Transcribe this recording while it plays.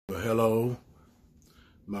Hello,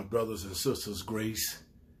 my brothers and sisters, grace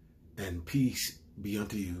and peace be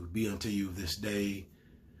unto you this day.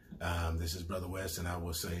 This is Brother West, and I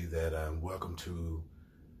will say that welcome to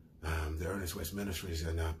the ErnestLWest Ministries.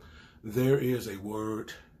 And there is a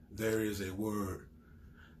word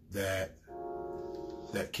that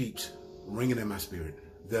keeps ringing in my spirit.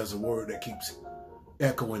 There's a word that keeps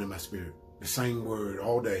echoing in my spirit. The same word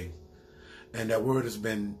all day, and that word has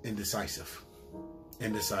been indecisive.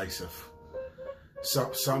 Indecisive.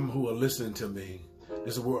 Some who are listening to me,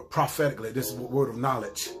 this is a word prophetically, this is a word of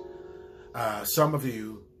knowledge. Some of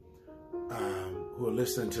you who are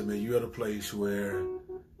listening to me, you're at a place where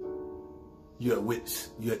you're at wits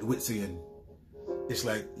end. It's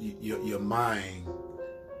like your mind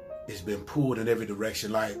has been pulled in every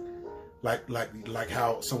direction, like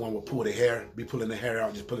how someone would pull their hair, be pulling their hair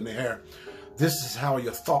out, just pulling their hair. This is how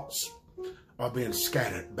your thoughts are being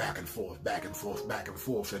scattered back and forth, back and forth, back and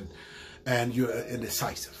forth, and you're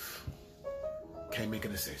indecisive. Can't make a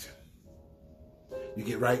decision. You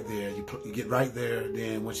get right there, you get right there,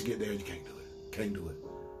 then once you get there, you can't do it. Can't do it.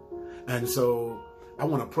 And so I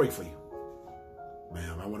want to pray for you.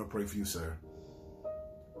 Ma'am, I want to pray for you, sir.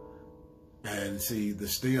 And see, the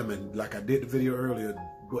stem, and like I did the video earlier,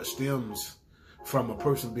 what stems from a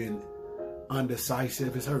person being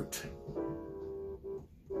undecisive is hurt.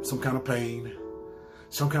 Some kind of pain,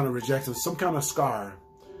 some kind of rejection, some kind of scar.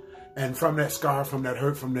 And from that scar, from that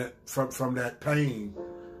hurt, from that pain,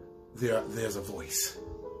 there's a voice.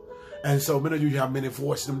 And so many of you have many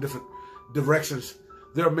voices in different directions.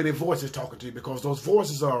 There are many voices talking to you, because those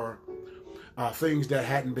voices are things that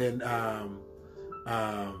hadn't been,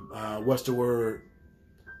 what's the word?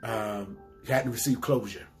 You hadn't received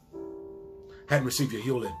closure. Hadn't received your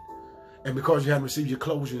healing. And because you hadn't received your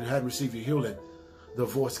closure and hadn't received your healing, the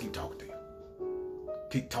voice keep talking to you.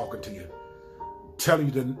 Keep talking to you. Telling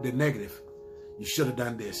you the negative. You should have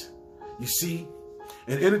done this. You see?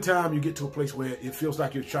 And anytime you get to a place where it feels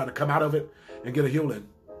like you're trying to come out of it and get a healing,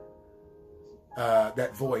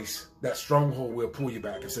 that voice, that stronghold will pull you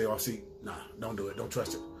back and say, oh, see, nah, don't do it. Don't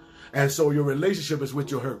trust it. And so your relationship is with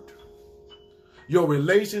your hurt. Your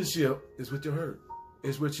relationship is with your hurt.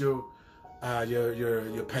 It's with your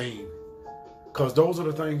pain. Because those are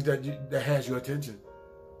the things that has your attention.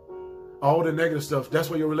 All the negative stuff, that's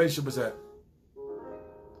where your relationship is at.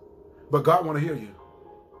 But God want to hear you.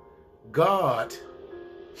 God,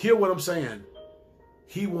 hear what I'm saying.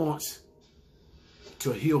 He wants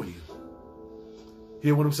to heal you.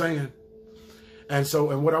 Hear what I'm saying? And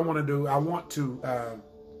so, and what I want to do, I want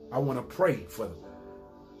to pray for them.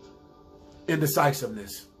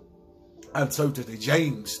 Indecisiveness, uncertainty.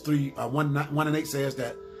 James 1:8 says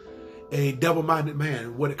that a double-minded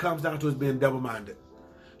man, what it comes down to is being double-minded.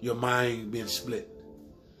 Your mind being split.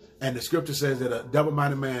 And the scripture says that a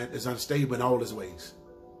double-minded man is unstable in all his ways.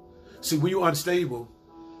 See, when you're unstable,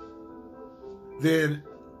 then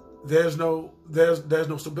there's no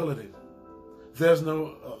stability. There's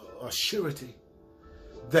no surety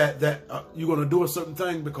that you're going to do a certain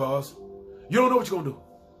thing, because you don't know what you're going to do.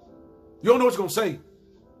 You don't know what you're going to say,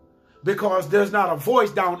 because there's not a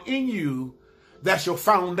voice down in you that's your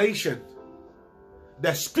foundation,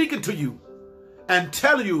 that's speaking to you and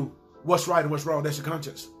telling you what's right and what's wrong. That's your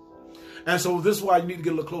conscience. And so this is why you need to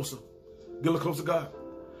get a little closer. Get a little closer to God.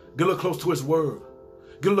 Get a little close to his word.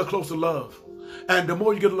 Get a little close to love. And the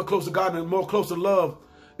more you get a little closer to God and the more close to love,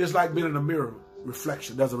 it's like being in a mirror.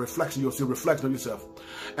 Reflection. There's a reflection. You'll see a reflection of yourself.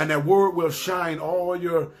 And that word will shine all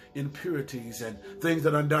your impurities and things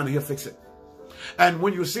that are undone, and he'll fix it. And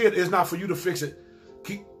when you see it, it's not for you to fix it.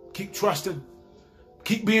 Keep trusting.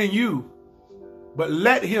 Keep being you. But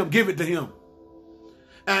let him, give it to him.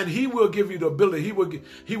 And he will give you the ability.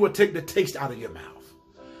 He will take the taste out of your mouth.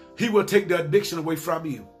 He will take the addiction away from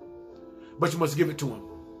you. But you must give it to him.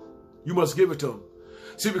 You must give it to him.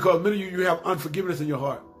 See, because many of you have unforgiveness in your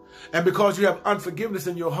heart. And because you have unforgiveness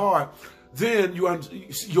in your heart, then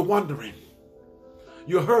you're wondering.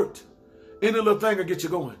 You're hurt. Any little thing will get you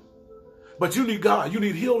going. But you need God. You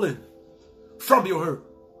need healing from your hurt.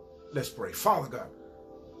 Let's pray. Father God,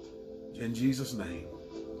 in Jesus' name,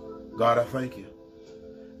 God, I thank you.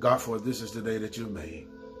 God, for this is the day that you made.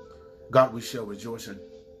 God, we shall rejoice and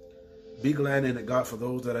be glad in it, God, for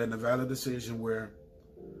those that are in the valley of decision where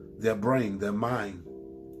their brain, their mind,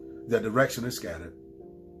 their direction is scattered.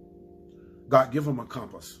 God, give them a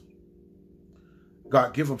compass.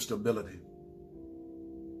 God, give them stability.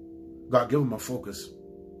 God, give them a focus.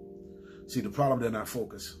 See, the problem, they're not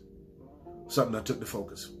focused. Something that took the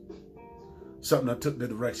focus. Something that took the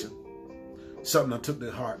direction. Something that took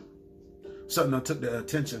the heart. Something that took the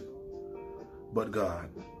attention. But God,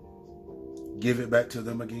 Give it back to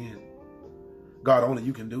them again. God, only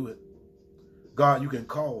you can do it. God, you can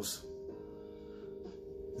cause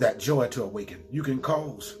that joy to awaken. You can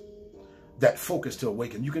cause that focus to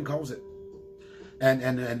awaken. You can cause it.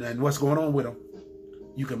 And what's going on with them,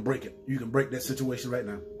 you can break it. You can break that situation right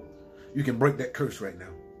now. You can break that curse right now.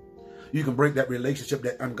 You can break that relationship,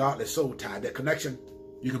 that ungodly soul tie, that connection.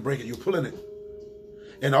 You can break it. You're pulling it.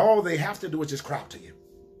 And all they have to do is just cry out to you.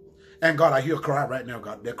 And God, I hear a cry right now,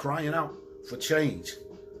 God. They're crying out for change.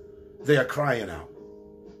 They are crying out.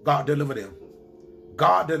 God, deliver them.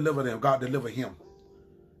 God, deliver them. God, deliver him.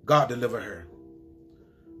 God, deliver her.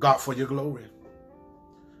 God, for your glory.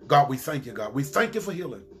 God, we thank you, God. We thank you for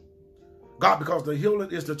healing. God, because the healing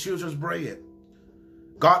is the children's bread.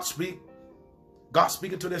 God, speak. God,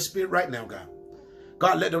 speaking to their spirit right now, God.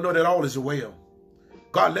 God, let them know that all is well.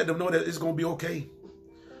 God, let them know that it's going to be okay.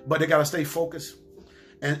 But they got to stay focused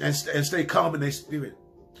and stay calm in their spirit.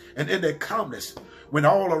 And in their calmness, when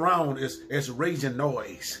all around is raging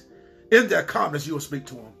noise, in their calmness, you will speak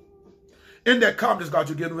to them. In that calmness, God,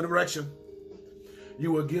 you give them direction.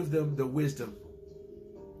 You will give them the wisdom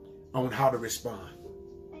on how to respond.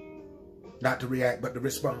 Not to react, but to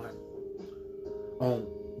respond on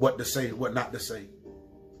what to say, what not to say.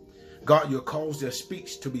 God, you'll cause their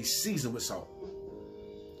speech to be seasoned with salt.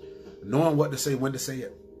 Knowing what to say, when to say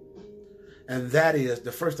it. And that is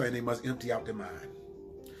the first thing they must empty out their mind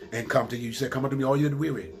and come to you. You said, come unto me, all you that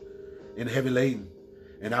weary and heavy laden,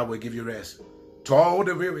 and I will give you rest. To all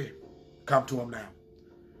the weary, come to him now.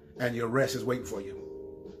 And your rest is waiting for you.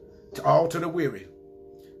 To all to the weary,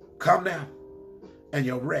 come now. And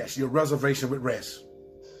your rest, your reservation with rest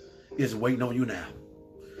is waiting on you now.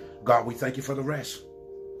 God, we thank you for the rest.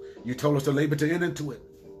 You told us to labor to enter into it.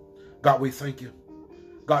 God, we thank you.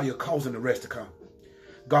 God, you're causing the rest to come.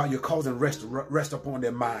 God, you're causing rest upon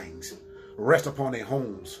their minds, rest upon their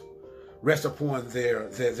homes, rest upon their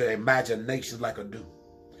imaginations like the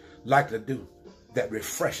dew that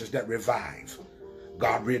refreshes, that revives.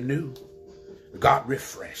 God, renew. God,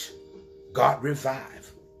 refresh. God,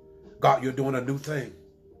 revive. God, you're doing a new thing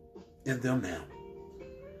in them now.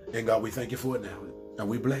 And God, we thank you for it now. And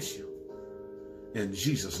we bless you. In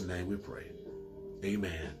Jesus' name we pray.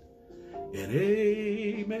 Amen. And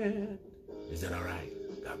amen. Is that all right?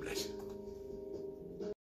 God bless you.